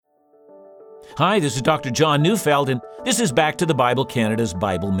Hi, this is Dr. John Neufeld, and this is Back to the Bible Canada's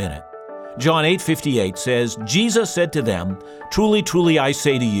Bible Minute. John 8:58 says, Jesus said to them, "Truly, truly, I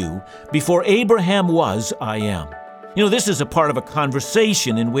say to you, before Abraham was, I am." This is a part of a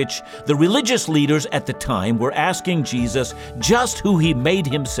conversation in which the religious leaders at the time were asking Jesus just who he made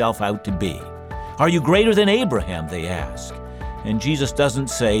himself out to be. Are you greater than Abraham, they ask. And Jesus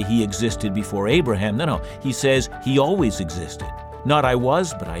doesn't say he existed before Abraham. No, he says he always existed. Not I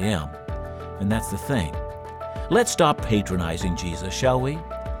was, but I am. And that's the thing. Let's stop patronizing Jesus, shall we?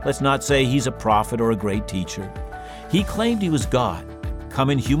 Let's not say he's a prophet or a great teacher. He claimed he was God,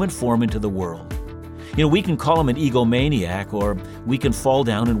 come in human form into the world. We can call him an egomaniac, or we can fall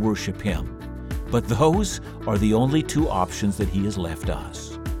down and worship him. But those are the only two options that he has left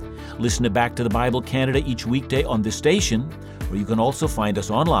us. Listen to Back to the Bible Canada each weekday on this station, or you can also find us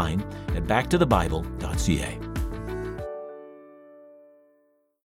online at backtothebible.ca.